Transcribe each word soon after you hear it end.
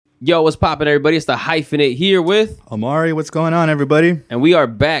Yo, what's poppin', everybody? It's the Hyphenate here with Amauri. What's going on, everybody? And we are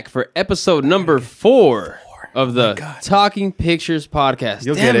back for episode number 4 of the Talking Pictures podcast.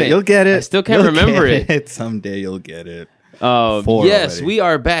 You'll get it. You'll get it. I still can't remember it. Someday you'll get it. Yes, already. we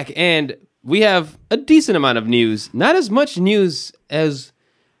are back, and we have a decent amount of news. Not as much news as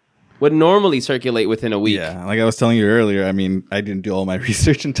would normally circulate within a week. Yeah, like I was telling you earlier, I mean, I didn't do all my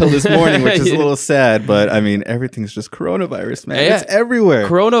research until this morning, which is a little sad, but I mean, everything's just coronavirus, man. Yeah. It's everywhere.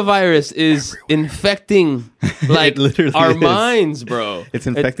 Coronavirus is infecting like our minds, bro. It's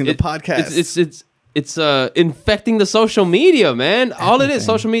infecting the podcast. It's infecting the social media, man. All it is,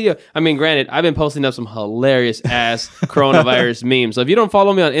 social media. I mean, granted, I've been posting up some hilarious ass coronavirus memes. So if you don't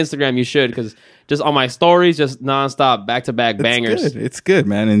follow me on Instagram, you should, because just on my stories, just nonstop, back-to-back bangers. It's good,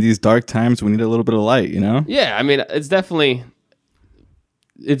 man. In these dark times, we need a little bit of light, you know? Yeah, I mean, it's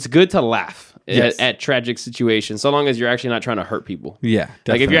good to laugh at tragic situations, so long as you're actually not trying to hurt people. Yeah,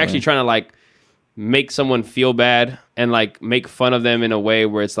 definitely. Like if you're actually trying to like make someone feel bad and like make fun of them in a way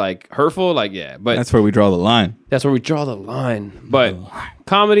where it's like hurtful, like but that's where we draw the line. That's where we draw the line. But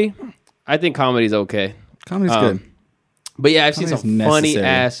comedy, I think comedy's okay. Comedy's good. But yeah, I've seen some funny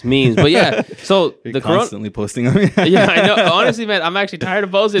ass memes. But yeah, so you're constantly posting them. Yeah, I know. Honestly, man, I'm actually tired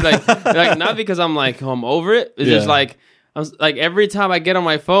of posting. Like not because I'm like I'm over it. It's just like every time I get on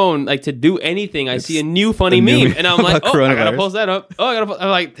my phone, like to do anything, I see a new funny meme, and I'm like, I gotta post that up. I'm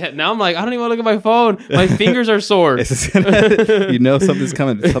like, now I'm like, I don't even want to look at my phone. My fingers are sore. You know something's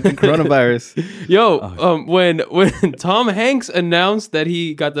coming. Something coronavirus. Yo, when Tom Hanks announced that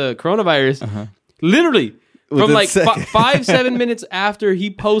he got the coronavirus, literally from like 5-7 minutes after he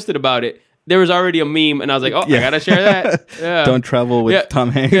posted about it, there was already a meme, and I was like, I gotta share that. Yeah. Don't travel with Tom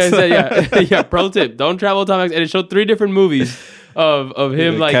Hanks. Yeah, pro tip. Don't travel with Tom Hanks. And it showed 3 different movies of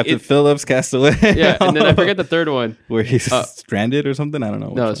him. Like Captain Phillips, Castaway. Yeah, and then I forget the third one. Where he's stranded or something? I don't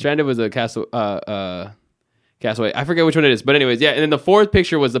know. No, stranded was a Castaway. I forget which one it is. But anyways, and then the 4th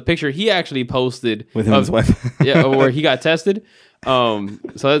picture was the picture he actually posted. With him and his wife. Where he got tested. So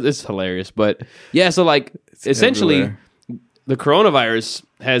it's hilarious. But yeah, so like essentially everywhere. The coronavirus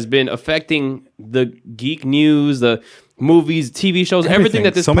has been affecting the geek news, the movies, TV shows, everything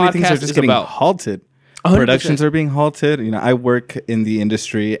that this so many podcast things are just is getting about. Halted. 100%. Productions are being halted. You know, I work in the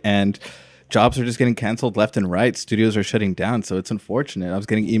industry, and jobs are just getting canceled left and right. Studios are shutting down, so it's unfortunate. I was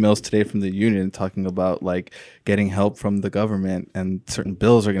getting emails today from the union talking about like getting help from the government, and certain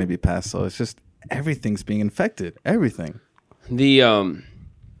bills are going to be passed. So it's just everything's being infected. Everything. The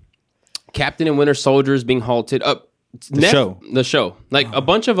Captain and Winter Soldier is being halted. The show, like a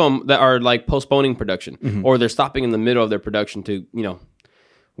bunch of them that are like postponing production, or they're stopping in the middle of their production to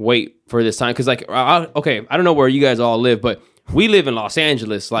wait for this time. Because like I don't know where you guys all live, but we live in Los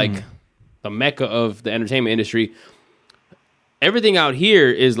Angeles, like the mecca of the entertainment industry. Everything out here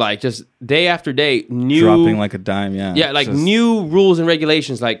is like just day after day new, dropping like a dime. Like new rules and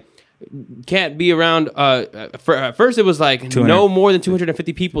regulations, like can't be around. At first it was like no more than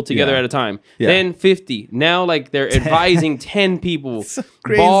 250 people together at a time. Then 50. Now like they're advising 10 people. So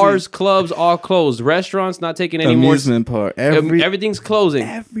bars, clubs, all closed. Restaurants not taking any more. Amusement park. Everything's closing.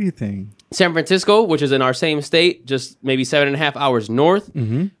 Everything. San Francisco, which is in our same state, just maybe 7.5 hours north.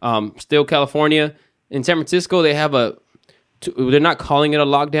 Still California. In San Francisco, they have they're not calling it a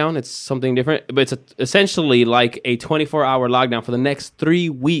lockdown. It's something different, but it's essentially like a 24-hour lockdown for the next 3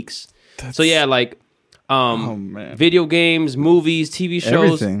 weeks. So yeah, like video games, movies, TV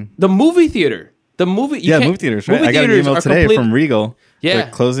shows, everything. The movie theater, movie theaters. Right? I got an email today from Regal. Yeah,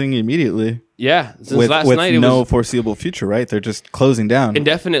 they're closing immediately. Yeah, since last night, with no foreseeable future. Right, they're just closing down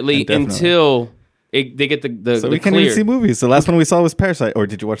indefinitely. Until they get the. So we can't even see movies. The last one we saw was Parasite. Or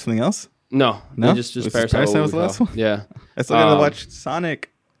did you watch something else? No, just Parasite. Parasite was the last one. Yeah, I still gotta watch Sonic.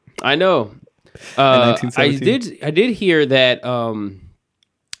 I know. I did hear that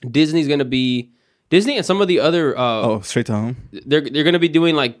Disney's gonna be and some of the other straight to home. They're gonna be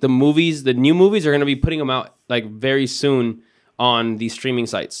doing like the movies. The new movies are gonna be putting them out like very soon on these streaming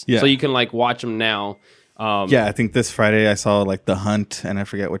sites. Yeah. So you can like watch them now. I think this Friday I saw like The Hunt, and I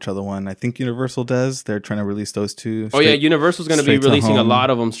forget which other one. I think Universal does. They're trying to release those two. Universal's going to be releasing a lot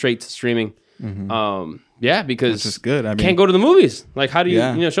of them straight to streaming. Because which is good. I mean, can't go to the movies. Like, how do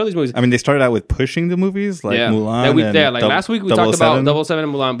you show these movies? I mean, they started out with pushing the movies like Mulan. Last week we talked about 007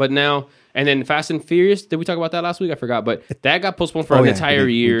 and Mulan, but now and then Fast and Furious. Did we talk about that last week? I forgot, but that got postponed for an entire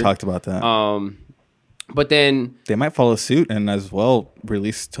year. We talked about that. But then they might follow suit and as well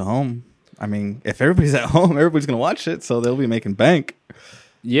release to home. I mean, if everybody's at home, everybody's going to watch it, so they'll be making bank.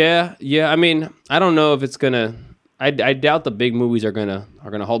 Yeah. I mean, I don't know if it's going to... I doubt the big movies are gonna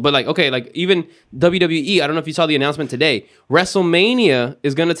hold. But like, okay, like even WWE. I don't know if you saw the announcement today. WrestleMania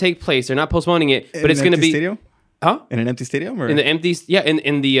is gonna take place. They're not postponing it, but it's gonna be stadium? Huh? In an empty stadium or in the empty? Yeah,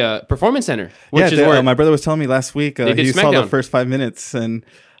 in the Performance Center, which is where my brother was telling me last week. He saw the first 5 minutes and.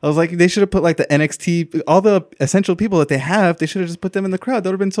 I was like, they should have put like the NXT, all the essential people that they have. They should have just put them in the crowd. That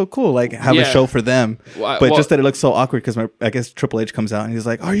would have been so cool. Like have a show for them. But just that it looks so awkward because I guess Triple H comes out and he's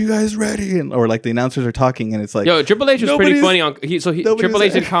like, "Are you guys ready?" Or like the announcers are talking and it's like, yo, Triple H was pretty funny Triple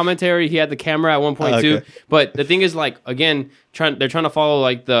H did commentary. He had the camera at one point too. But the thing is, like again, they're trying to follow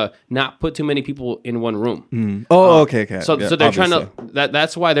like the not put too many people in one room. Okay. So they're trying to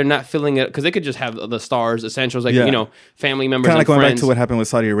that's why they're not filling it because they could just have the stars, essentials, like family members. Kind of like going friends. back to what happened with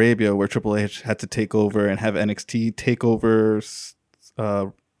Saudi Arabia, where Triple H had to take over and have NXT take over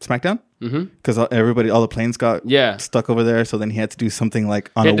SmackDown because all the planes got stuck over there. So then he had to do something like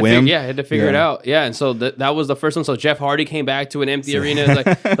on a whim. He had to figure it out. Yeah, and so that was the first one. So Jeff Hardy came back to an empty arena,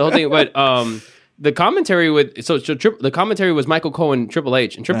 like the whole thing. But the commentary the commentary was Michael Cole and Triple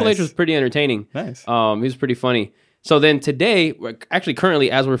H, and Triple H was pretty entertaining. Nice. He was pretty funny. So then today, actually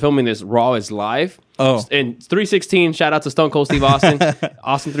currently as we're filming this, Raw is live. Oh. And 316, shout out to Stone Cold Steve Austin.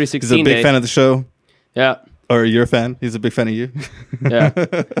 Austin 316 He's a big fan of the show. Yeah. Or you're a fan? He's a big fan of you? Yeah.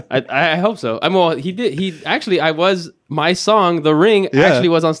 I hope so. My song, The Ring, actually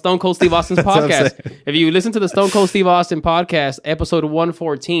was on Stone Cold Steve Austin's podcast. If you listen to the Stone Cold Steve Austin podcast, episode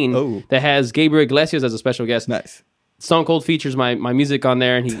 114, that has Gabriel Iglesias as a special guest. Nice. Stone Cold features my music on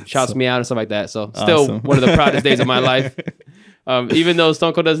there, and he shouts me out and stuff like that. So still one of the proudest days of my life. Even though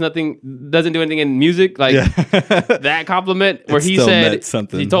Stone Cold doesn't do anything in music, like that compliment where he said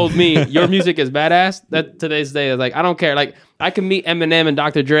he told me your music is badass. That today's day is like I don't care. Like I can meet Eminem and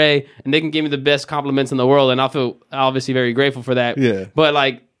Dr. Dre, and they can give me the best compliments in the world, and I'll feel obviously very grateful for that. Yeah. But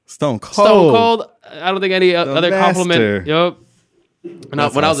like Stone Cold, I don't think any other compliment. Yep. When I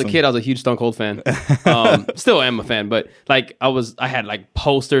was a kid, I was a huge Stone Cold fan. Still am a fan, but like I had like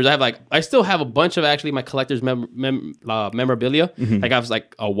posters. I still have a bunch of actually my collector's memorabilia. Like I was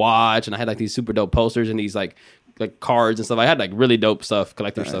like a watch, and I had like these super dope posters and these like cards and stuff. I had like really dope stuff,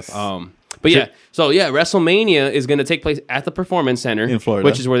 collector stuff. But yeah, WrestleMania is going to take place at the Performance Center in Florida,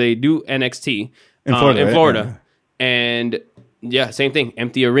 which is where they do NXT in Florida. And yeah, same thing,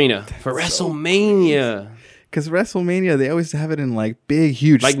 empty arena for WrestleMania. Because WrestleMania, they always have it in like big,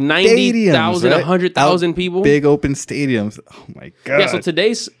 huge like 90,000, 100,000 people. Big open stadiums. Oh my God. Yeah, so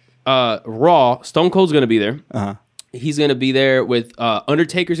today's Raw, Stone Cold's going to be there. He's going to be there with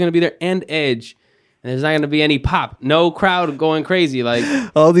Undertaker's going to be there and Edge. And there's not going to be any pop. No crowd going crazy. Like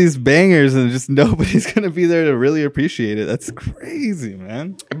all these bangers and just nobody's going to be there to really appreciate it. That's crazy,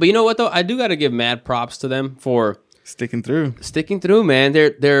 man. But you know what, though? I do got to give mad props to them for... Sticking through, man.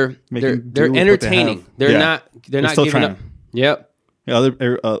 They're entertaining. They're not still giving trying. up. Yep. Yeah,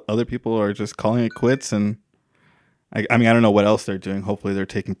 other people are just calling it quits, and I mean I don't know what else they're doing. Hopefully they're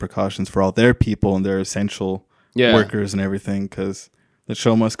taking precautions for all their people and their essential workers and everything because the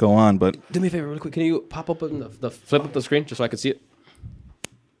show must go on. But do me a favor, really quick. Can you pop up the flip up the screen just so I can see it?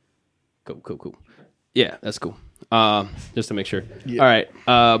 Cool. Yeah, that's cool. Just to make sure. Yeah. All right.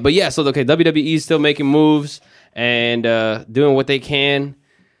 But yeah, so WWE is still making moves and doing what they can.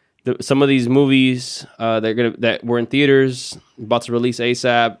 Some of these movies that were in theaters about to release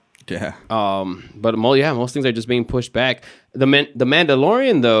ASAP. Yeah. But most things are just being pushed back. The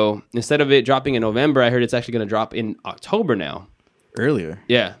Mandalorian though, instead of it dropping in November, I heard it's actually going to drop in October now. Earlier.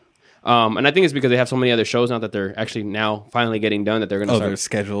 Yeah. And I think it's because they have so many other shows now that they're actually now finally getting done that they're going to start. Their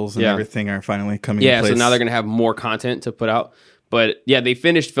schedules and everything are finally coming in place. Yeah, so now they're going to have more content to put out. But yeah, they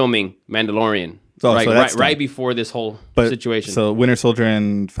finished filming Mandalorian right before this whole situation. So Winter Soldier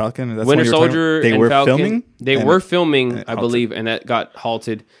and Falcon? That's Winter Soldier and Falcon. Filming? They were filming, I believe, and that got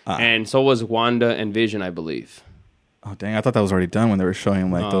halted. And so was Wanda and Vision, I believe. Oh, dang. I thought that was already done when they were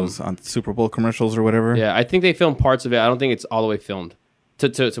showing like those on Super Bowl commercials or whatever. Yeah, I think they filmed parts of it. I don't think it's all the way filmed.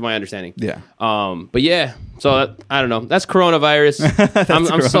 To my understanding. Yeah. But yeah, so I don't know. That's coronavirus.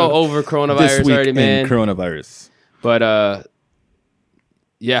 I'm so over coronavirus already, man. Coronavirus. But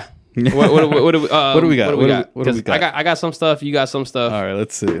yeah. What do we got? I got some stuff. You got some stuff. All right,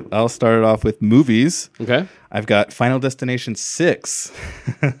 let's see. I'll start it off with movies. Okay. I've got Final Destination 6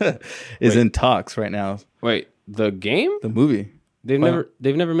 is in talks right now. Wait, the game? The movie. They've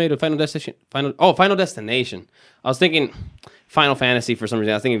never made a Final Destination. I was thinking Final Fantasy for some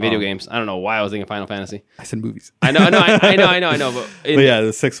reason. I was thinking video games. I don't know why I was thinking Final Fantasy. I said movies. I know. But yeah,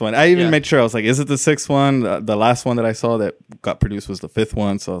 the sixth one. I even made sure. I was like, is it the sixth one? The last one that I saw that got produced was the fifth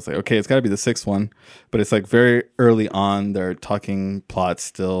one. So I was like, okay, it's got to be the sixth one. But it's like very early on. They're talking plots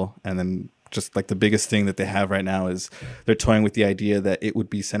still. And then just like the biggest thing that they have right now is they're toying with the idea that it would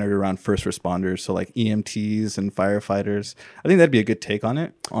be centered around first responders, so like EMTs and firefighters. I think that'd be a good take on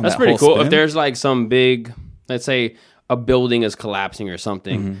it. That's pretty cool. Spin. If there's like some big, let's say a building is collapsing or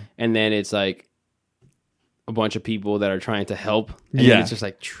something, and then it's like a bunch of people that are trying to help. And it's just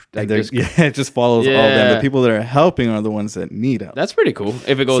like it just follows all of them. The people that are helping are the ones that need help. That's pretty cool.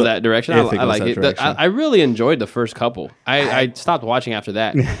 If it goes that direction, I like it. I really enjoyed the first couple. I stopped watching after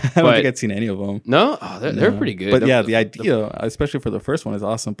that. I don't think I'd seen any of them. No? They're pretty good. But the idea, especially for the first one, is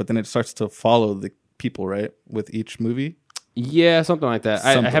awesome. But then it starts to follow the people, right? With each movie. Yeah, something like that.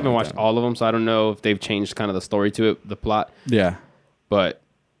 I haven't watched all of them, so I don't know if they've changed kind of the story to it, the plot. Yeah. But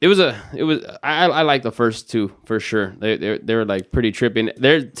I like the first two for sure. They were like pretty tripping.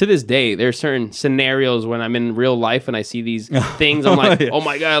 There to this day, there's certain scenarios when I'm in real life and I see these things. I'm like, oh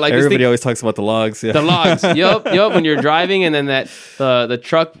my god! Like everybody always talks about the logs. Yeah. The logs. Yup. When you're driving and then the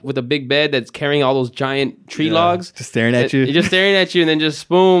truck with a big bed that's carrying all those giant tree logs, just staring at you. Just staring at you, and then just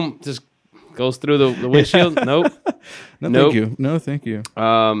boom, just goes through the windshield. Nope. Thank you. No, thank you.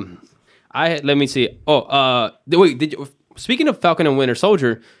 Let me see. Wait, did you? Speaking of Falcon and Winter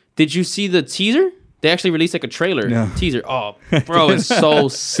Soldier, did you see the teaser? They actually released like a trailer teaser. Oh, bro, it's so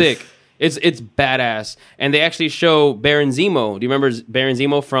sick. It's badass. And they actually show Baron Zemo. Do you remember Baron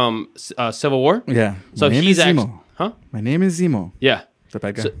Zemo from Civil War? Yeah. So he's actually... Huh? My name is Zemo. Yeah. The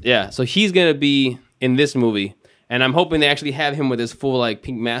bad guy. So he's going to be in this movie. And I'm hoping they actually have him with his full like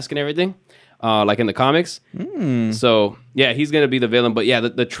pink mask and everything. Like in the comics. So yeah, he's gonna be the villain. But yeah,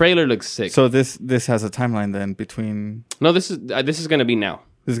 the trailer looks sick. So this has a timeline then between. No, this is gonna be now.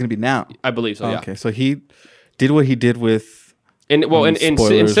 This is gonna be now. I believe so. Yeah. Okay, so he did what he did with. In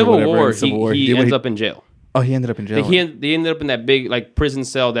Civil War, he ends up in jail. Oh, he ended up in jail. He ended up in that big like prison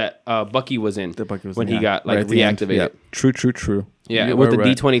cell that Bucky was in. When he got like reactivated. Yeah. True. Yeah, with the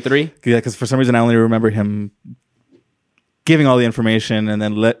D-23. Yeah, because for some reason I only remember him giving all the information and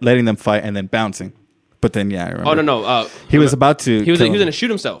then letting them fight and then bouncing. But then, I remember. Oh, no. He was about to. He was going to shoot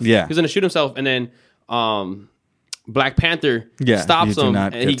himself. Yeah. He was going to shoot himself, and then Black Panther stops him.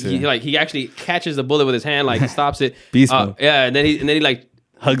 And he actually catches the bullet with his hand, like stops it. Beast mode. Yeah, and then he like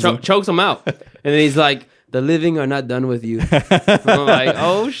chokes him out. And then he's like, the living are not done with you. I'm like,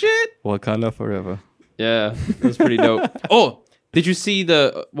 oh, shit. Wakanda forever. Yeah, it was pretty dope. Oh, did you see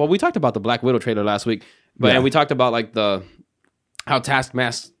we talked about the Black Widow trailer last week. And we talked about like how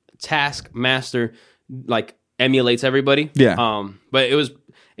Taskmaster like emulates everybody. Yeah. But it was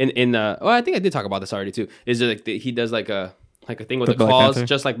I think I did talk about this already too. Is it like he does like a thing with the claws, Panther?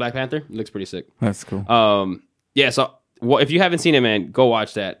 Just like Black Panther? It looks pretty sick. That's cool. Yeah. So if you haven't seen it, man, go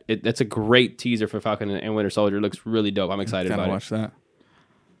watch that. That's a great teaser for Falcon and Winter Soldier. It looks really dope. I'm excited about it. Watch that.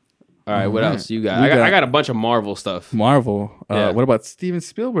 All right. What else you got? I got a bunch of Marvel stuff. Marvel. What about Steven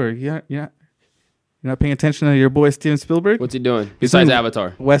Spielberg? Yeah. You're not paying attention to your boy Steven Spielberg? What's he doing besides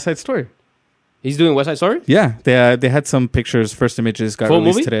Avatar? West Side Story. He's doing West Side Story? Yeah. They had some pictures, first images got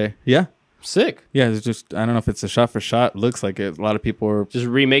released movie? Today. Yeah. Sick. Yeah, it's just, I don't know if it's a shot for shot. Looks like it. A lot of people are... Just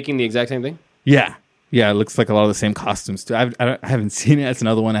remaking the exact same thing? Yeah. Yeah, it looks like a lot of the same costumes too. I haven't seen it. It's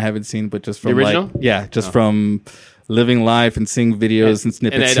another one I haven't seen, but just from the original? From living life and seeing videos and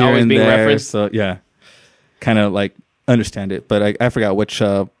snippets here and there. Referenced? So yeah, kind of like understand it. But I forgot which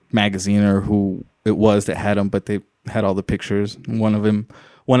magazine or who it was that had them, but they had all the pictures. One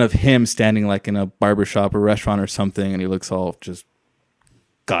of him standing like in a barbershop or restaurant or something, and he looks all just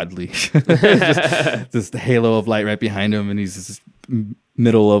godly. just the halo of light right behind him, and he's just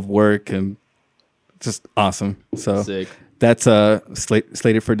middle of work and just awesome. So sick. That's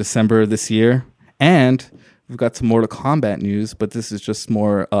slated for December this year, and we've got some Mortal Kombat news, but this is just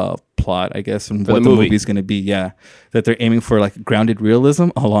more plot, I guess, and what the movie's going to be. Yeah, that they're aiming for like grounded realism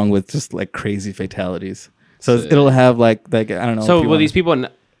along with just like crazy fatalities. So it'll have like I don't know. So will these people?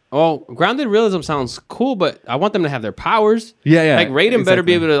 Grounded realism sounds cool, but I want them to have their powers. Yeah. Like Raiden better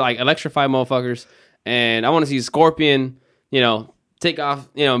be able to like electrify motherfuckers, and I want to see Scorpion, take off,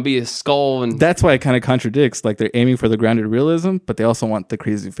 and be a skull. And that's why it kind of contradicts. Like they're aiming for the grounded realism, but they also want the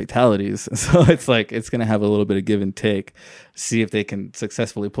crazy fatalities. So it's like it's gonna have a little bit of give and take. See if they can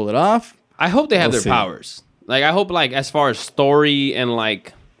successfully pull it off. I hope they have their powers. Like I hope, like as far as story and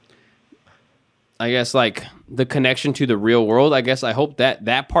like, I guess like the connection to the real world. I guess I hope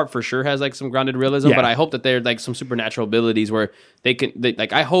that part for sure has like some grounded realism. Yeah. But I hope that they're like some supernatural abilities where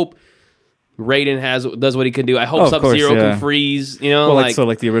I hope Raiden does what he can do. I hope Sub-Zero can freeze, Well,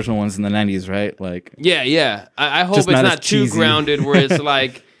 like the original ones in the 90s, right? Like yeah. I hope it's not too grounded where it's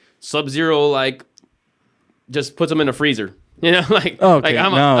like Sub-Zero like just puts him in a freezer. I'm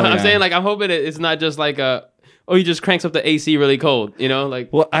saying like I'm hoping it's not just like oh, he just cranks up the AC really cold, you know, like.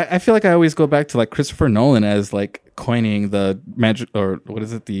 Well, I feel like I always go back to like Christopher Nolan as like coining the magic, or what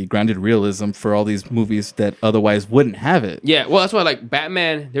is it, the grounded realism for all these movies that otherwise wouldn't have it. Yeah, well, that's why like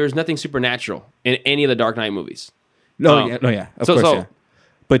Batman, there was nothing supernatural in any of the Dark Knight movies. Of course, yeah.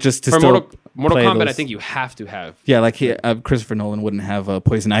 But just to for still Mortal Kombat, those, I think you have to have. Yeah, like Christopher Nolan wouldn't have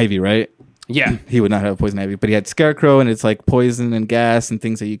Poison Ivy, right? Yeah, he would not have Poison Ivy, but he had Scarecrow, and it's like poison and gas and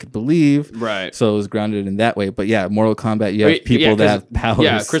things that you could believe. Right. So it was grounded in that way. But yeah, Mortal Kombat, you have people that have powers.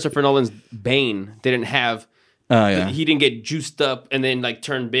 Yeah, Christopher Nolan's Bane didn't have. He didn't get juiced up and then like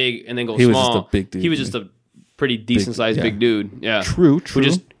turn big and then go small. He was just a big dude. He was just a pretty decent sized big dude. Yeah, true. Who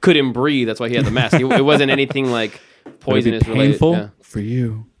just couldn't breathe. That's why he had the mask. It wasn't anything like poisonous painful related. Yeah. For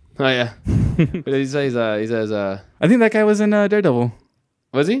you. Oh yeah. But he says. I think that guy was in Daredevil.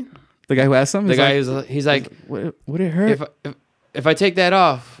 Was he? The guy who asked him. The guy he's like, would it hurt? If I take that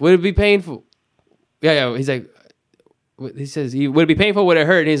off, would it be painful? Yeah. He's like, he says, would it be painful? Would it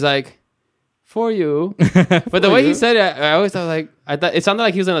hurt? And he's like, for you. But the way he said it, I always thought it sounded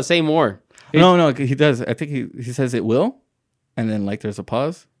like he was gonna say more. No, he does. I think he says it will, and then like there's a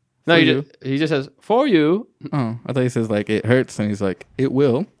pause. No, he just says for you. Oh, I thought he says like it hurts, and he's like it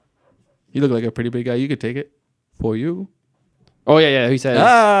will. You look like a pretty big guy. You could take it for you. Oh yeah. He says.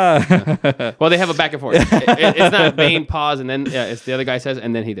 Yeah. Well, they have a back and forth. It's not Bane pause and then it's the other guy says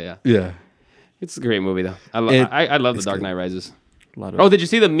and then he did. Yeah. It's a great movie though. I love The Dark Knight Rises. Oh, did you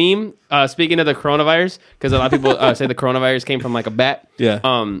see the meme? Speaking of the coronavirus, because a lot of people say the coronavirus came from like a bat. Yeah.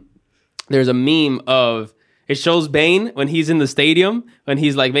 There's a meme of it shows Bane when he's in the stadium when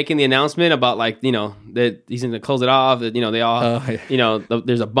he's like making the announcement about like that he's going to close it off. That they all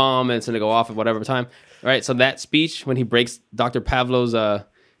there's a bomb and it's going to go off at whatever time. Right, so that speech when he breaks Dr. Pavlov's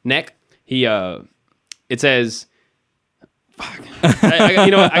neck, it says, "Fuck." I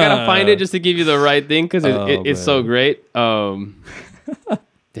gotta find it just to give you the right thing because it's so great. Damn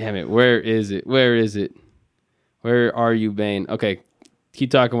it, where is it? Where are you, Bane? Okay,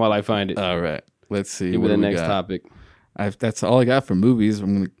 keep talking while I find it. All right, let's see. Give me the next topic. That's all I got for movies.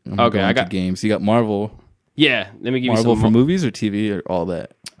 I'm gonna go into games. You got Marvel. Yeah, let me give Marvel you some for movies or TV or all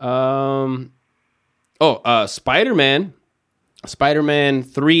that. Spider-Man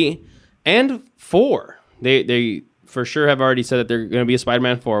 3 and 4. They for sure have already said that they're going to be a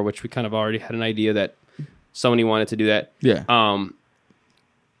Spider-Man 4, which we kind of already had an idea that Sony wanted to do that. Yeah.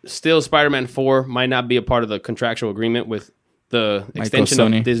 Still, Spider-Man 4 might not be a part of the contractual agreement with the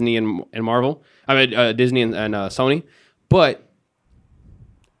extension of Disney and Marvel. I mean, Disney and Sony. But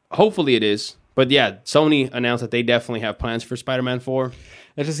hopefully it is. But yeah, Sony announced that they definitely have plans for Spider-Man 4.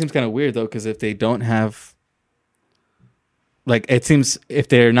 That just seems kind of weird, though, because if they don't have... Like, it seems if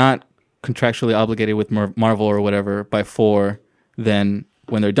they're not contractually obligated with Marvel or whatever by 4, then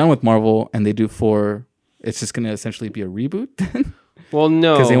when they're done with Marvel and they do 4, it's just going to essentially be a reboot then? Well,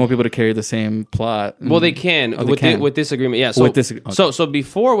 no. Because they won't be able to carry the same plot. Well, they can. With this agreement, yeah. So, so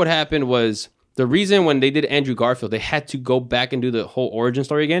before what happened was... The reason when they did Andrew Garfield, they had to go back and do the whole origin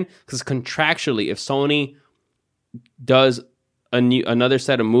story again because contractually, if Sony does another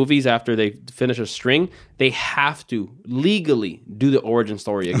set of movies after they finish a string, they have to legally do the origin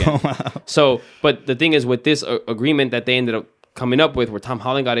story again. Oh, wow. So, but the thing is, with this agreement that they ended up coming up with, where Tom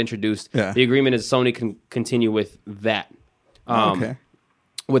Holland got introduced, the agreement is Sony can continue with that. Okay.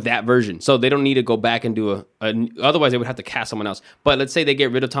 With that version. So they don't need to go back and do otherwise they would have to cast someone else. But let's say they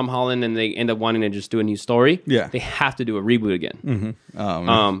get rid of Tom Holland and they end up wanting to just do a new story. Yeah. They have to do a reboot again. Mm-hmm.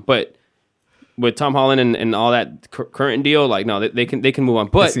 Oh, but with Tom Holland and all that current deal, like, no, they can move on.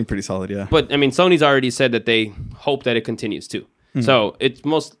 But they seem pretty solid, yeah. But I mean, Sony's already said that they hope that it continues too. Mm-hmm. So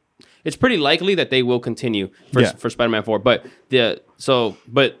it's pretty likely that they will continue for Spider-Man 4. But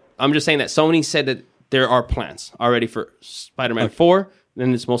I'm just saying that Sony said that there are plans already for Spider-Man 4.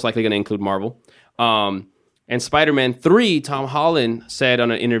 Then it's most likely going to include Marvel. And Spider-Man 3, Tom Holland said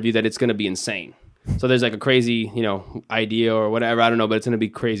on an interview that it's going to be insane. So there's like a crazy, idea or whatever. I don't know, but it's going to be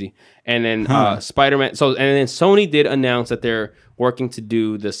crazy. And then Spider-Man. And then Sony did announce that they're working to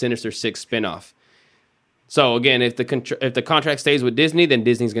do the Sinister Six spinoff. So again, if the contract stays with Disney, then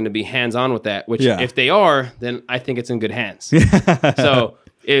Disney's going to be hands-on with that. Which if they are, then I think it's in good hands. So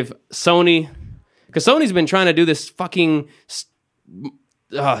if Sony, because Sony's been trying to do this fucking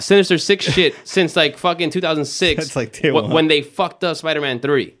Sinister Six shit since like fucking 2006. That's like day one. When they fucked up Spider-Man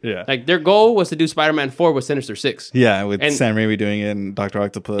 3. Yeah. Like their goal was to do Spider-Man 4 with Sinister Six. Yeah, with Sam Raimi doing it and Dr.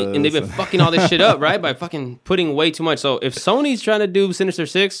 Octopus. And they've been fucking all this shit up, right? By fucking putting way too much. So if Sony's trying to do Sinister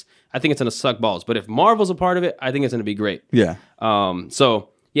Six, I think it's going to suck balls. But if Marvel's a part of it, I think it's going to be great. Yeah. So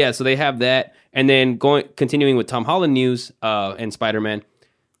they have that. And then continuing with Tom Holland news and Spider-Man,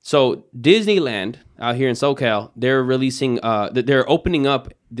 So Disneyland out here in SoCal, they're releasing, they're opening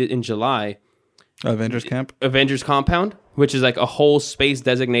up in July. Avengers Compound, which is like a whole space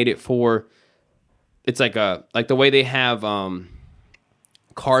designated for. It's like the way they have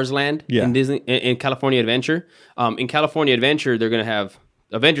Cars Land in Disney in California Adventure. In California Adventure, they're gonna have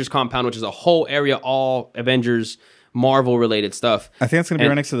Avengers Compound, which is a whole area all Avengers Marvel related stuff. I think it's gonna be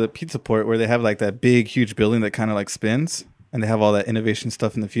right next to the Pizza Port, where they have like that big huge building that kind of like spins, and they have all that innovation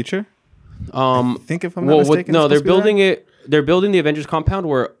stuff in the future. I think if I'm not mistaken, no, they're building it. They're building the Avengers Compound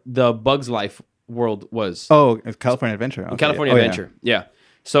where the Bugs Life world was. Oh, it's California Adventure. Okay. California Adventure. Yeah.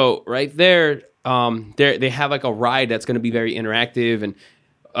 So right there, they have like a ride that's going to be very interactive,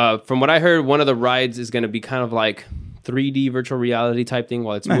 and from what I heard, one of the rides is going to be kind of like 3D virtual reality type thing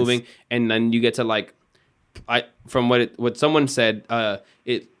while it's moving, and then you get to like, from what someone said,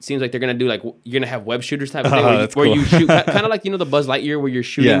 it seems like they're going to do like you're going to have web shooters type of thing where you shoot kind of like the Buzz Lightyear where you're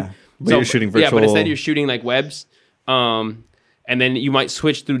shooting. Yeah, but you're shooting virtual. Yeah, but instead you're shooting like webs. And then you might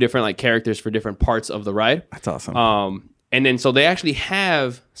switch through different like characters for different parts of the ride. That's awesome. And then so they actually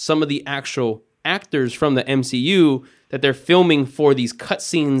have some of the actual actors from the MCU that they're filming for these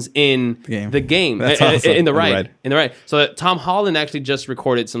cutscenes in the game. That's awesome. In the ride. So Tom Holland actually just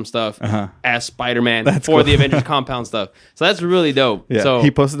recorded some stuff as Spider-Man for the Avengers Compound stuff. So that's really dope. Yeah. So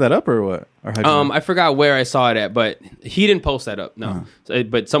he posted that up or what? Or I forgot where I saw it at, but he didn't post that up. No,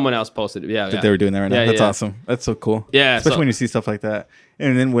 but someone else posted it. Yeah, they were doing that right now. That's awesome. That's so cool. Yeah, especially when you see stuff like that,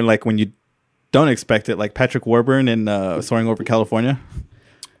 and then when you don't expect it, like Patrick Warburton in Soaring Over California.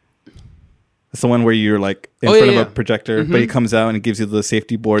 It's the one where you're like in front of a projector, but he comes out and it gives you the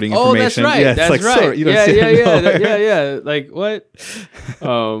safety boarding information. Oh, that's right. Yeah, that's like, right. So, you don't see it yeah. Like what?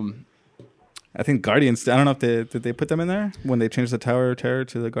 I think Guardians. I don't know if did they put them in there when they changed the Tower of Terror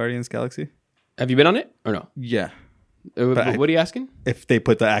to the Guardians Galaxy. Have you been on it or no? Yeah. What are you asking? If they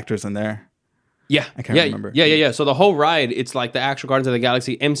put the actors in there. Yeah. I can't remember. Yeah. So the whole ride, it's like the actual Guardians of the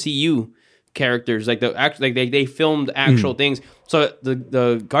Galaxy MCU characters, like they filmed actual things. So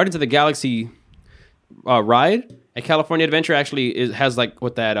the Guardians of the Galaxy ride at California Adventure actually has like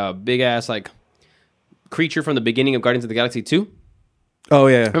what that big ass like creature from the beginning of Guardians of the Galaxy 2. Oh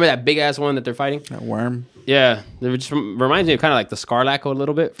yeah. Remember that big ass one that they're fighting? That worm. Yeah, it just reminds me of kind of like the Scarlac a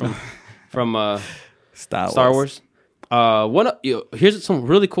little bit from Star Wars. Here's some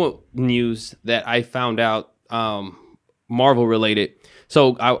really cool news that I found out, Marvel related.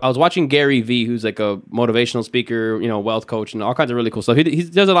 So I was watching Gary Vee, who's like a motivational speaker, wealth coach, and all kinds of really cool stuff. He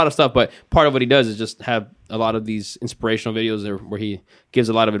does a lot of stuff, but part of what he does is just have a lot of these inspirational videos where he gives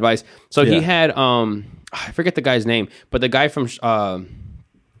a lot of advice. So he had, I forget the guy's name, but the guy from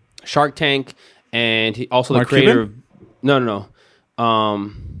Shark Tank, and he also Mark the creator. Cuban? No.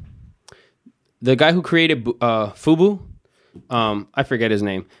 The guy who created Fubu, I forget his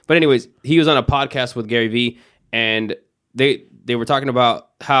name, but anyways, he was on a podcast with Gary Vee, and they were talking about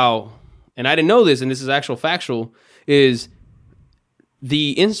how, and I didn't know this, and this is actual factual, is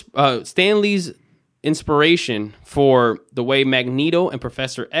the Stan Lee's inspiration for the way Magneto and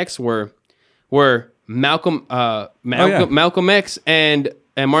Professor X were Malcolm X and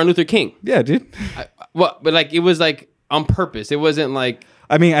Martin Luther King. Yeah, dude. But like it was like on purpose. It wasn't like.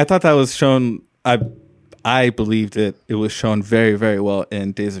 I mean, I thought that was shown. I believed it was shown very, very well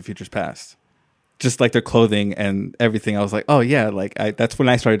in Days of Futures Past. Just like their clothing and everything. I was like, oh yeah, like that's when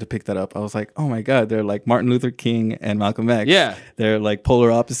I started to pick that up. I was like, oh my God, they're like Martin Luther King and Malcolm X. Yeah. They're like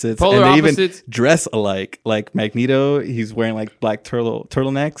polar opposites. And they even dress alike. Like Magneto, he's wearing like black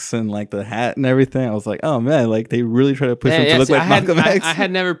turtlenecks and like the hat and everything. I was like, oh man, like they really try to push him to look like Malcolm X. I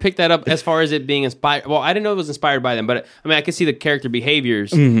had never picked that up as far as it being inspired. Well, I didn't know it was inspired by them, but I mean, I could see the character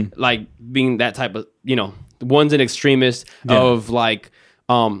behaviors like being that type of, one's an extremist of like,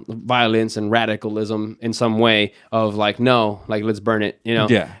 violence and radicalism in some way of like, no, like let's burn it,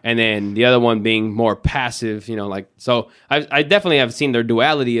 and then the other one being more passive, like, so I definitely have seen their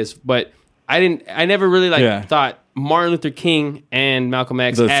duality but I never really thought Martin Luther King and Malcolm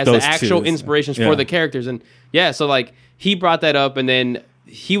X as the actual inspirations for the characters. And so like he brought that up, and then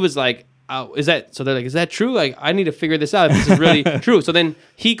he was like, is that true? Like, I need to figure this out if this is really true. So then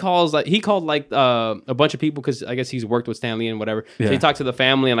he called a bunch of people, because I guess he's worked with Stan Lee and whatever. Yeah. So he talked to the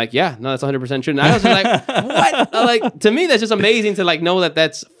family and like, no, that's 100% true. And I was just like, what? Like, to me, that's just amazing to like know that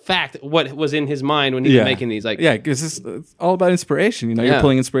that's fact. What was in his mind when he was making these? Like, because it's all about inspiration. You're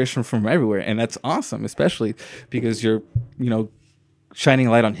pulling inspiration from everywhere, and that's awesome, especially because you're shining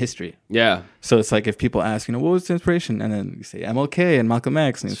light on history. Yeah. So it's like if people ask, what was the inspiration? And then you say MLK and Malcolm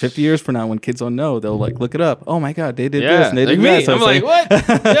X. And 50 years from now, when kids don't know, they'll like look it up. Oh my God, they did this and they did that. So I'm like, what?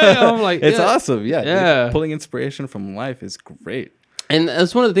 I'm like, it's awesome. Yeah. Pulling inspiration from life is great. And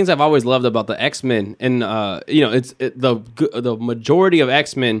that's one of the things I've always loved about the X-Men. And, the majority of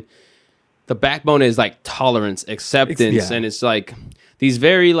X-Men, the backbone is like tolerance, acceptance. And it's like these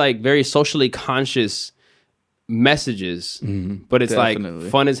very socially conscious messages, but it's like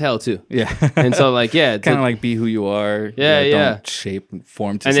fun as hell too. Yeah. And so like, kind of like be who you are. Don't shape and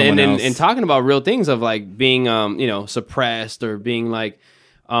form to someone else. And talking about real things of like being, suppressed or being like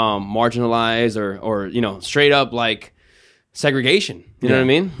marginalized or straight up like segregation. You know what I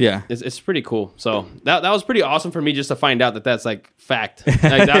mean? Yeah. It's pretty cool. So that was pretty awesome for me just to find out that that's like fact.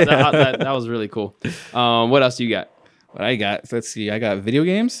 Like that was really cool. What else do you got? What I got? Let's see. I got video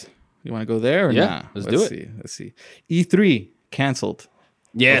games. You want to go there or not? Let's do it. Let's see. E3 canceled.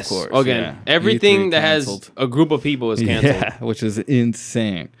 Yes. Of course. Okay. Everything that has a group of people is canceled. Yeah, which is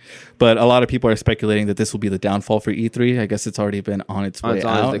insane. But a lot of people are speculating that this will be the downfall for E3. I guess it's already been on its way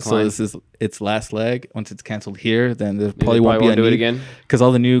out. So this is its last leg. Once it's canceled here, then there probably won't do it again. Because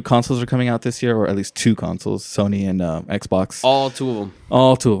all the new consoles are coming out this year, or at least 2 consoles, Sony and Xbox. All 2 of them.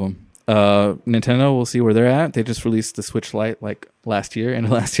 All 2 of them. Nintendo, we'll see where they're at. They just released the Switch Lite like last year.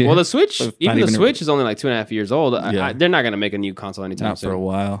 Well, the Switch, even the Switch is only like 2.5 years old. They're not going to make a new console anytime soon. Not for a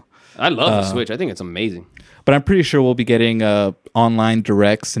while. I love the Switch. I think it's amazing. But I'm pretty sure we'll be getting online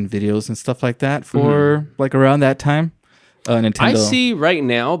directs and videos and stuff like that for like around that time. Nintendo. I see right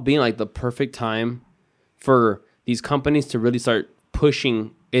now being like the perfect time for these companies to really start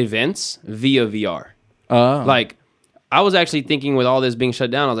pushing events via VR. Like, I was actually thinking with all this being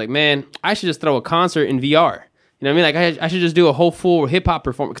shut down, I was like, man, I should just throw a concert in VR. You know what I mean? Like, I should just do a whole full hip hop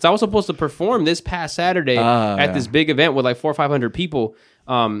performance. Because I was supposed to perform this past Saturday at this big event with like 400 or 500 people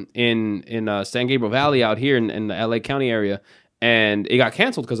in San Gabriel Valley out here in the LA County area. And it got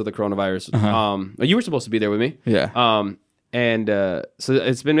canceled because of the coronavirus. You were supposed to be there with me. Yeah. So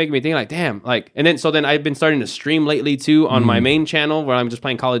it's been making me think like, damn, like, and then I've been starting to stream lately too on my main channel where I'm just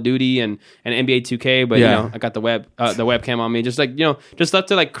playing Call of Duty and NBA 2K, but I got the webcam on me, just like, just stuff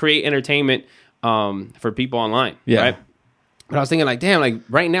to like create entertainment for people online. Yeah. Right. But I was thinking like, damn, like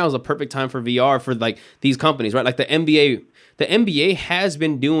right now is a perfect time for VR for like these companies, right? Like the NBA has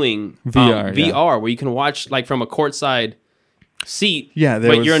been doing VR where you can watch like from a courtside seat,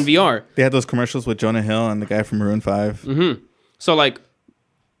 but you're in VR. They had those commercials with Jonah Hill and the guy from Maroon 5. So like,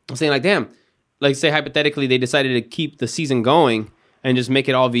 I'm saying like, damn, like say hypothetically they decided to keep the season going and just make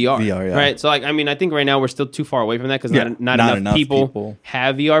it all VR, right? So like, I mean, I think right now we're still too far away from that because not enough people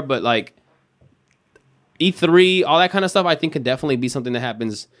have VR, but like E3, all that kind of stuff, I think could definitely be something that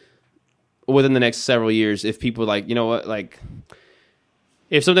happens within the next several years if people like, you know what, like,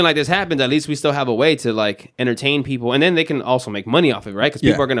 if something like this happens, at least we still have a way to like entertain people, and then they can also make money off it, right? Because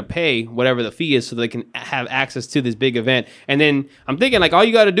people are going to pay whatever the fee is so they can have access to this big event. And then I'm thinking like all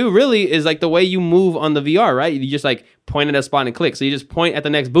you got to do really is like the way you move on the VR, right? You just like point at a spot and click. So you just point at the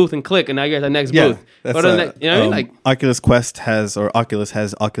next booth and click, and now you're at the next booth. That's you know what I mean? Like Oculus has Oculus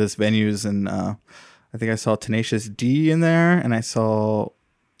venues, and I think I saw Tenacious D in there, and I saw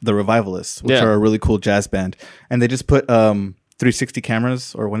the Revivalists, which are a really cool jazz band, and they just put 360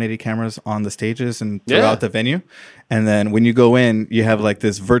 cameras or 180 cameras on the stages and throughout the venue. And then when you go in, you have like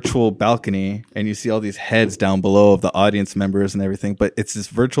this virtual balcony and you see all these heads down below of the audience members and everything. But it's this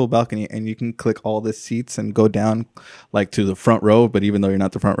virtual balcony and you can click all the seats and go down like to the front row. But even though you're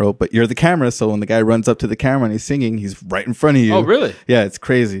not the front row, but you're the camera. So when the guy runs up to the camera and he's singing, he's right in front of you. Oh, really? Yeah, it's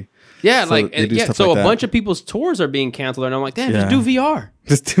crazy. Yeah, so so a bunch of people's tours are being canceled. And I'm like, damn, just do VR.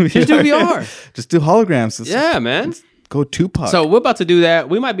 Just do VR. Just do holograms. Yeah, man. Go Tupac. So we're about to do that.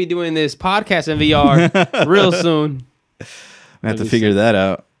 We might be doing this podcast in VR real soon. I have to figure that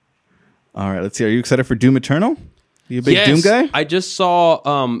out. All right, let's see. Are you excited for Doom Eternal? You a big Doom guy? I just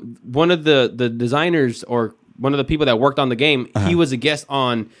saw one of the designers or one of the people that worked on the game. He was a guest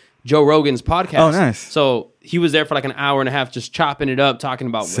on Joe Rogan's podcast. Oh, nice. So he was there for like an hour and a half just chopping it up, talking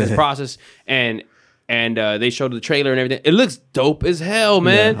about his process. And they showed the trailer and everything. It looks dope as hell,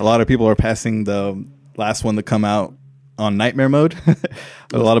 man. Yeah, a lot of people are passing the last one to come out on nightmare mode.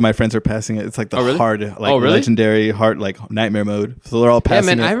 A lot of my friends are passing it. It's like the hard, like legendary hard, like nightmare mode. So they're all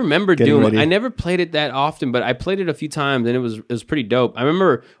passing it. I remember Doom. Ready. I never played it that often, but I played it a few times and it was pretty dope. I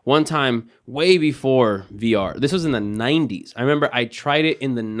remember one time way before VR. This was in the 90s. I remember I tried it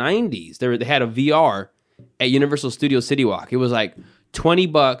in the 90s. They had a VR at Universal Studios City Walk. It was like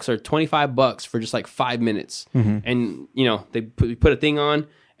 $20 or $25 for just like 5 minutes. And they put a thing on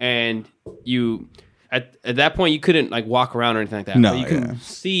and at that point you couldn't like walk around or anything like that. No, but you can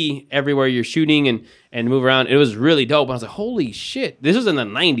see everywhere you're shooting and move around. It was really dope. I was like, holy shit, this was in the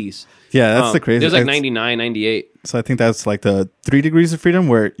 90s. Yeah, that's the crazy. It was like 99, 98. So I think that's like the 3 degrees of freedom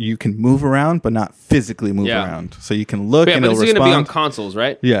where you can move around but not physically move around. So you can look and it'll respond. But it's going to be on consoles,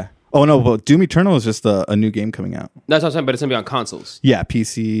 right? Yeah. Oh, no, but Doom Eternal is just a new game coming out. That's what I'm saying, but it's going to be on consoles. Yeah,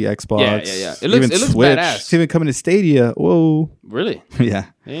 PC, Xbox. Yeah. It looks Switch. badass. It's even coming to Stadia. Whoa. Really? Yeah.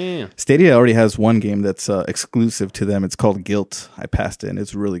 Damn. Stadia already has one game that's exclusive to them. It's called Guilt. I passed it, and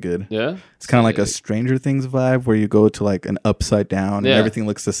it's really good. Yeah? It's kind of like a Stranger Things vibe where you go to like an upside down and everything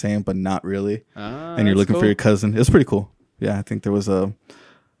looks the same, but not really. And you're looking for your cousin. It's pretty cool. Yeah, I think there was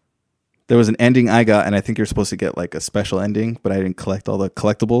an ending I got, and I think you're supposed to get like a special ending, but I didn't collect all the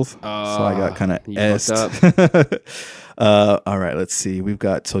collectibles, so I got kind of essed. All right, let's see. We've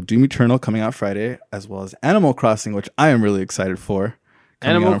got Doom Eternal coming out Friday, as well as Animal Crossing, which I am really excited for.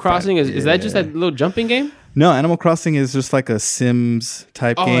 Animal Crossing is that just that little jumping game? No, Animal Crossing is just like a Sims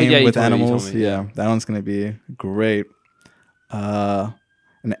type game with animals. Yeah, that one's gonna be great. And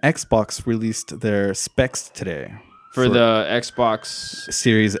Xbox released their specs today. For the Xbox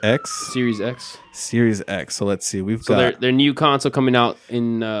Series X. Series X. So let's see. We've got their new console coming out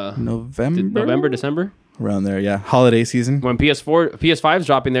in November, December? Around there, yeah. Holiday season. When PS5 is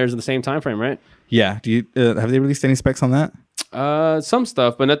dropping theirs at the same time frame, right? Yeah. Do you have they released any specs on that? Some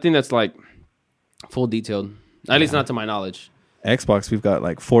stuff, but nothing that's like full detailed. At least not to my knowledge. Xbox, we've got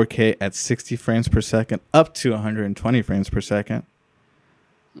like 4K at 60 frames per second, up to 120 frames per second.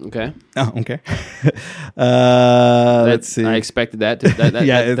 Okay. Oh, okay. Let's see. I expected that.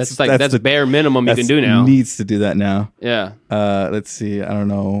 That's bare minimum you can do now. Needs to do that now. Yeah. Let's see. I don't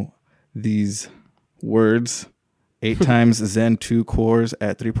know these words. 8 times Zen 2 cores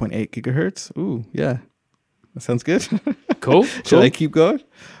at 3.8 gigahertz. Ooh, yeah. That sounds good. Cool. Should I keep going?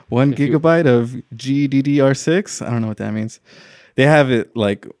 1 gigabyte of GDDR6. I don't know what that means. They have it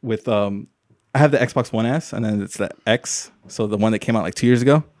like with I have the Xbox One S, and then it's the X, so the one that came out like 2 years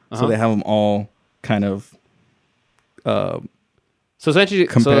ago. So they have them all kind of. So essentially,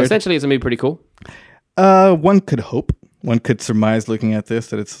 it's gonna be pretty cool. One could hope, one could surmise looking at this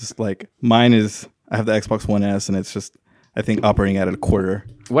that it's just like mine is. I have the Xbox One S, and it's just I think operating at a quarter.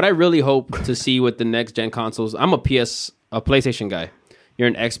 What I really hope to see with the next gen consoles, I'm a PlayStation guy. You're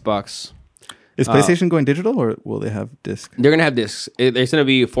an Xbox. Is PlayStation going digital, or will they have disc? They're gonna have discs. There's gonna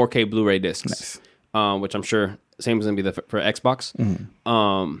be 4K Blu-ray discs, which I'm sure same is gonna be for Xbox.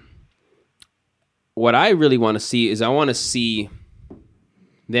 Mm-hmm. What I really want to see is I want to see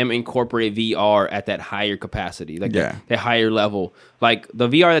them incorporate VR at that higher capacity, like that higher level. Like the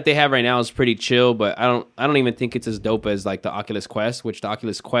VR that they have right now is pretty chill, but I don't even think it's as dope as like the Oculus Quest, which the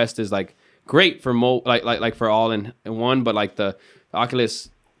Oculus Quest is like great for like for all in one, but like the Oculus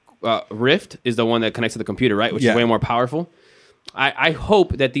Rift is the one that connects to the computer, right? Which is way more powerful. I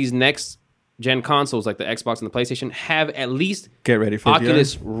hope that these next gen consoles, like the Xbox and the PlayStation, have at least get ready for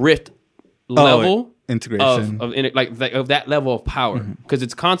Oculus VR? Rift level integration of that level of power, because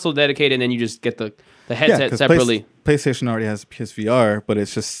it's console dedicated, and then you just get the headset separately. PlayStation already has PSVR, but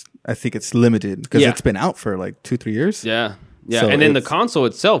it's just I think it's limited because it's been out for like 2-3 years. Yeah, so and then the console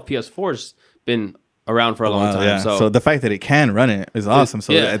itself, PS4's been around for a long time. Yeah. So the fact that it can run it is awesome.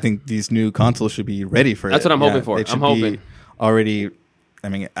 So I think these new consoles should be ready for it. That's what I'm hoping for. I'm hoping already. I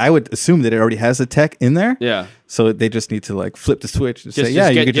mean, I would assume that it already has the tech in there. Yeah. So they just need to like flip the switch and say,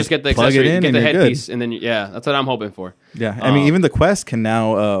 you could just get the plug accessory, it in, get the headpiece, good. and then that's what I'm hoping for. Yeah. I mean, even the Quest can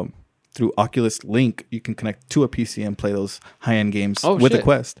now through Oculus Link, you can connect to a PC and play those high-end games with the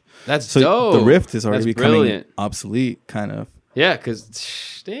Quest. That's dope. The Rift is already becoming obsolete, kind of. Yeah, because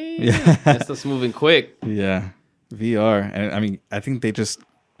that's just moving quick. Yeah. VR. And I mean, I think they just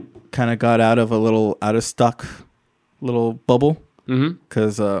kind of got out of a little out of stock little bubble.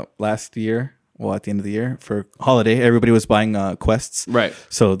 Because last year, at the end of the year for holiday, everybody was buying Quests. Right.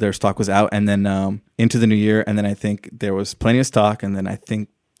 So their stock was out, and then into the new year, and then I think there was plenty of stock, and then I think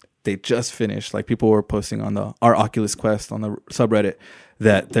they just finished. Like people were posting on our Oculus Quest on the subreddit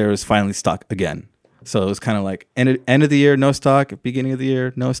that there was finally stock again. So it was kind of like end of the year, no stock. Beginning of the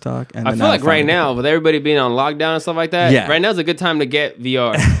year, no stock. And I feel like right now, with everybody being on lockdown and stuff like that, right now is a good time to get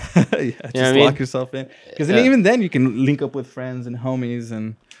VR. Just lock yourself in. Because even then, you can link up with friends and homies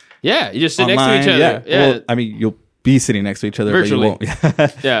and you just sit next to each other. Yeah. Well, I mean, you'll be sitting next to each other, virtually.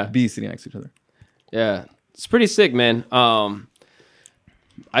 But you won't. Be sitting next to each other. Yeah, it's pretty sick, man.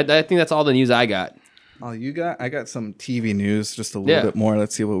 I think that's all the news I got. All you got? I got some TV news, just a little bit more.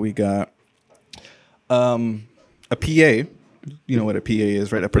 Let's see what we got. A PA, you know what a PA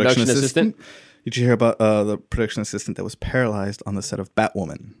is, right? A production assistant. Did you hear about the production assistant that was paralyzed on the set of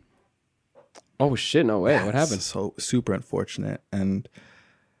Batwoman? Oh shit! No way. What happened? So super unfortunate, and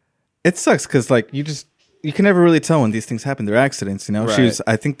it sucks because like you can never really tell when these things happen. They're accidents, you know. Right.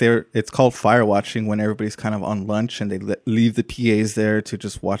 I think it's called fire watching when everybody's kind of on lunch and they leave the PAs there to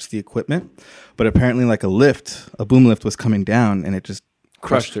just watch the equipment. But apparently, like a boom lift was coming down and it just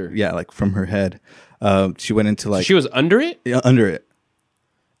Crushed her. Yeah, like from her head. She went into like So she was under it. Yeah, under it.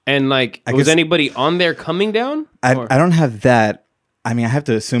 And like, was anybody on there coming down? I don't have that. I mean, I have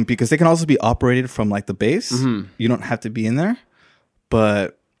to assume because they can also be operated from like the base. Mm-hmm. You don't have to be in there.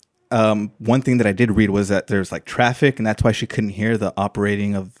 But one thing that I did read was that there's like traffic, and that's why she couldn't hear the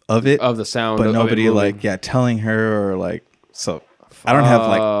operating of the sound. But nobody like telling her or like so. I don't have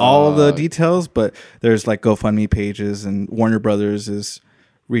like all the details, but there's like GoFundMe pages, and Warner Brothers is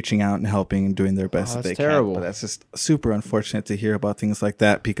reaching out and helping and doing their best if they can. But that's just super unfortunate to hear about things like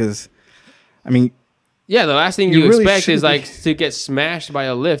that because, I mean, yeah, the last thing you really expect is like to get smashed by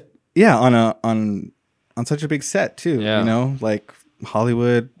a lift. Yeah, on such a big set too. Yeah. You know, like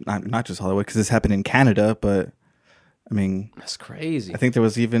Hollywood, not just Hollywood, because this happened in Canada, but I mean, that's crazy. I think there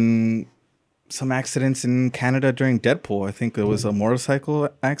was even some accidents in Canada during Deadpool. I think there was a motorcycle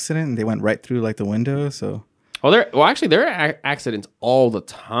accident and they went right through like the window. So. Actually, there are accidents all the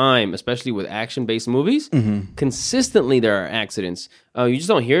time, especially with action-based movies. Mm-hmm. Consistently, there are accidents. You just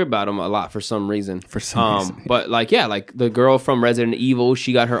don't hear about them a lot for some reason. But like the girl from Resident Evil,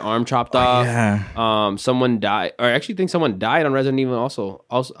 she got her arm chopped off. Yeah. Someone died, or I actually think someone died on Resident Evil. Also,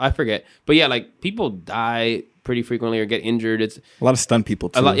 I forget. But yeah, like people die pretty frequently or get injured. It's a lot of stunt people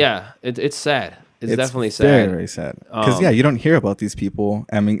too. It's sad. It's definitely sad. Very, very sad. Because you don't hear about these people.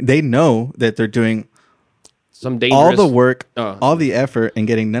 I mean, they know that they're doing some dangerous, all the work, all the effort, and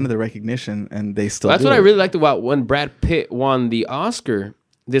getting none of the recognition, and they still. That's what I really liked about when Brad Pitt won the Oscar,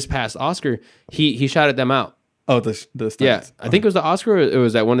 this past Oscar. He shouted them out. Oh, the stunts. Yeah, I think it was the Oscar. Or it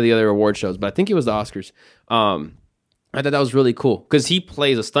was at one of the other award shows, but I think it was the Oscars. I thought that was really cool because he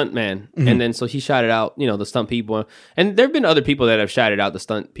plays a stunt man, and then so he shouted out, the stunt people, and there have been other people that have shouted out the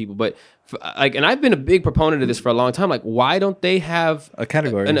stunt people, but and I've been a big proponent of this for a long time. Like, why don't they have a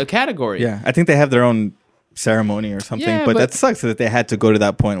category? A category? Yeah, I think they have their own ceremony or something, but that sucks that they had to go to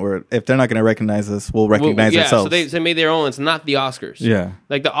that point where if they're not going to recognize us, we'll recognize ourselves. So they made their own. It's not the Oscars. Yeah,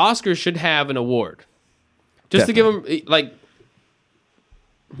 like the Oscars should have an award, just to give them like,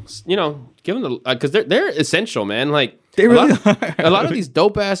 give them the because they're essential, man. Like they really are. A lot of these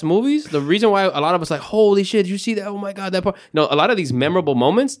dope ass movies. The reason why a lot of us like, holy shit, did you see that? Oh my god, that part. A lot of these memorable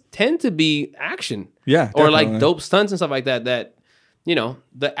moments tend to be action, or like dope stunts and stuff like that. That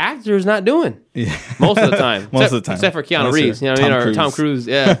the actor is not doing most of the time. Except for Keanu Reeves, or Tom Cruise.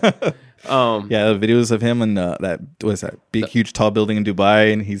 Yeah. The videos of him and that big, huge, tall building in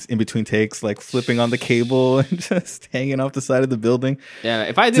Dubai, and he's in between takes, like flipping on the cable and just hanging off the side of the building. Yeah,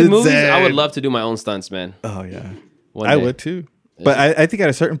 if I did movies, I would love to do my own stunts, man. Oh yeah, I would too. But I think at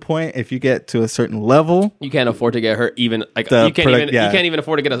a certain point, if you get to a certain level, you can't afford to get hurt. Even like you can't even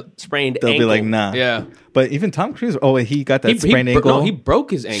afford to get a sprained ankle. They'll be like, nah. Yeah. But even Tom Cruise, he got that sprained ankle. No, he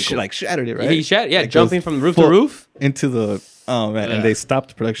broke his ankle. Like shattered it, right? He shattered. Yeah, jumping from roof to roof into the. Oh man, and they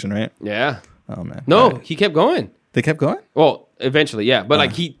stopped production, right? Yeah. Oh man. No, he kept going. They kept going. Well, eventually, yeah. But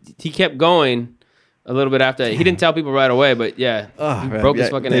like he kept going. A little bit after he didn't tell people right away, but he broke his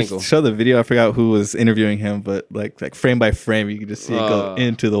fucking ankle. Show the video. I forgot who was interviewing him, but like frame by frame, you can just see it go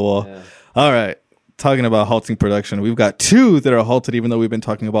into the wall. Yeah. All right, talking about halting production, we've got two that are halted, even though we've been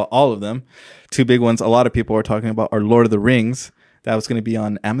talking about all of them. Two big ones. A lot of people are talking about are Lord of the Rings. That was going to be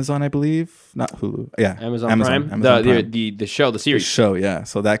on Amazon, I believe, not Hulu. Yeah, Amazon Prime. The show, the series. The show, yeah.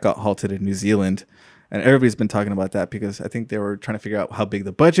 So that got halted in New Zealand. And everybody's been talking about that because I think they were trying to figure out how big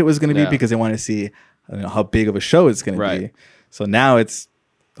the budget was going to be because they want to see how big of a show it's going to be. So now it's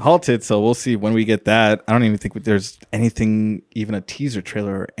halted. So we'll see when we get that. I don't even think there's anything, even a teaser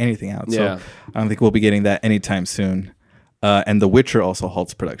trailer or anything out. So I don't think we'll be getting that anytime soon. And The Witcher also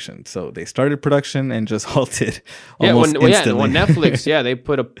halts production. So they started production and just halted almost instantly. When Netflix,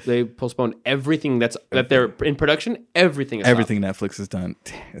 they postponed everything that they're in production. Everything Netflix has done.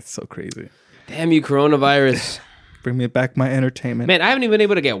 It's so crazy. Damn you, coronavirus. Bring me back my entertainment. Man, I haven't even been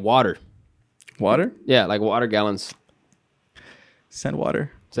able to get water. Water? Yeah, like water gallons. Send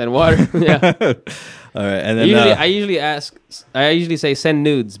water. Yeah. All right. And then I usually say send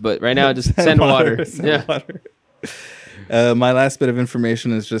nudes, but right now just send water. Send water. My last bit of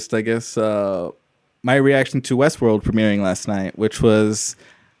information is just, I guess, my reaction to Westworld premiering last night, which was,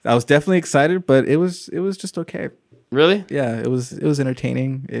 I was definitely excited, but it was just okay. Really? Yeah, it was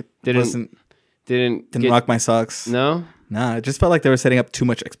entertaining. It didn't rock my socks. No? Nah, it just felt like they were setting up too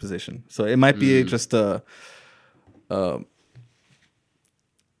much exposition. So it might be just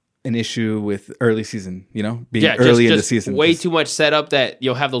an issue with early season, being early in the season. Way too much setup that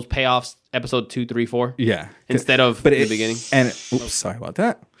you'll have those payoffs episode 2, 3, 4. Yeah. Instead of the beginning. And oops, sorry about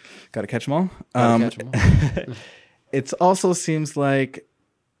that. Got to catch them all. It also seems like...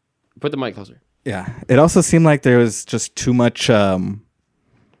 Put the mic closer. Yeah. It also seemed like there was just too much,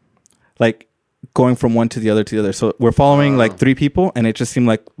 going from one to the other. So we're following like 3 people, and it just seemed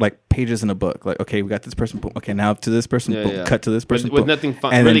like pages in a book. Like, okay, we got this person. Boom. Okay, now to this person. Boom. Cut to this person. With nothing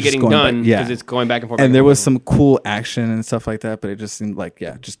really getting done because it's going back and forth. And there was some cool action and stuff like that, but it just seemed like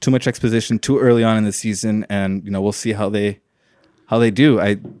just too much exposition too early on in the season. And we'll see how they do.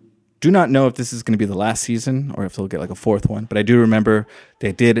 I do not know if this is going to be the last season or if they'll get like a 4th one. But I do remember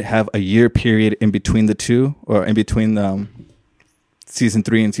they did have a year period in between the two, or in between season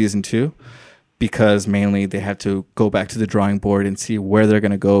 3 and season 2. Because mainly they have to go back to the drawing board and see where they're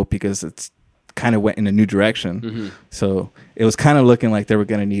going to go, because it's kind of went in a new direction. Mm-hmm. So it was kind of looking like they were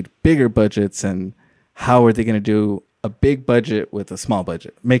going to need bigger budgets, and how are they going to do a big budget with a small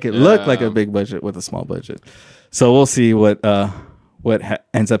budget? Make it look like a big budget with a small budget. So we'll see what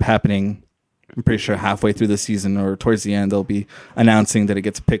ends up happening. I'm pretty sure halfway through the season or towards the end, they'll be announcing that it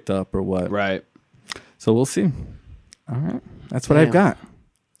gets picked up or what. Right. So we'll see. All right. That's what I've got.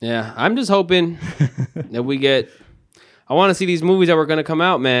 Yeah, I'm just hoping that we get... I want to see these movies that were going to come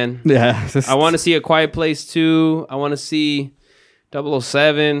out, man. Yeah. I want to see A Quiet Place 2. I want to see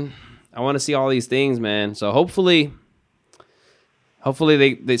 007. I want to see all these things, man. So hopefully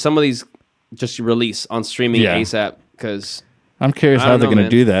they some of these just release on streaming ASAP, because... I'm curious how they're going to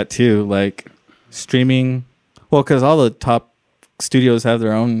do that, too. Like, streaming... Well, because all the top studios have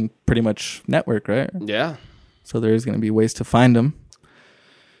their own, pretty much, network, right? Yeah. So there's going to be ways to find them.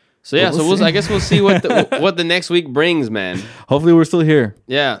 So yeah, I guess we'll see what the next week brings, man. Hopefully we're still here.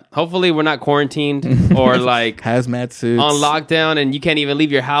 Yeah, hopefully we're not quarantined or like hazmat suits on lockdown, and you can't even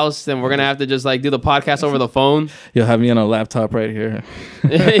leave your house. And we're gonna have to just like do the podcast over the phone. You'll have me on a laptop right here.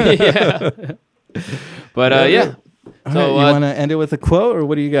 Yeah. But yeah. So you want to end it with a quote, or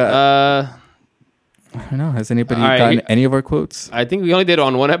what do you got? I don't know. Has anybody gotten any of our quotes? I think we only did it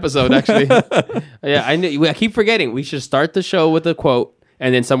on one episode, actually. Yeah, I keep forgetting. We should start the show with a quote,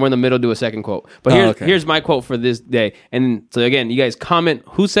 and then somewhere in the middle do a second quote. But here's my quote for this day. And so again, you guys comment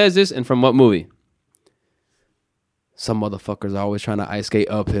who says this and from what movie. Some motherfuckers are always trying to ice skate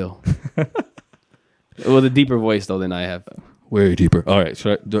uphill. With a deeper voice though than I have. Way deeper. All right.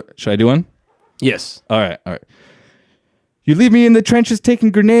 Should I do one? Yes. All right. You leave me in the trenches taking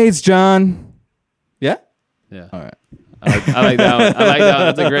grenades, John. Yeah? Yeah. All right. I like that one.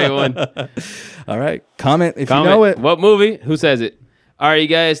 That's a great one. All right. Comment if you know it. What movie? Who says it? All right, you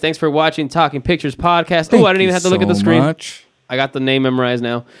guys. Thanks for watching Talking Pictures Podcast. Oh, I didn't even have to look at the screen. I got the name memorized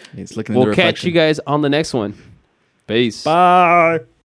now. He's looking. We'll catch you guys on the next one. Peace. Bye.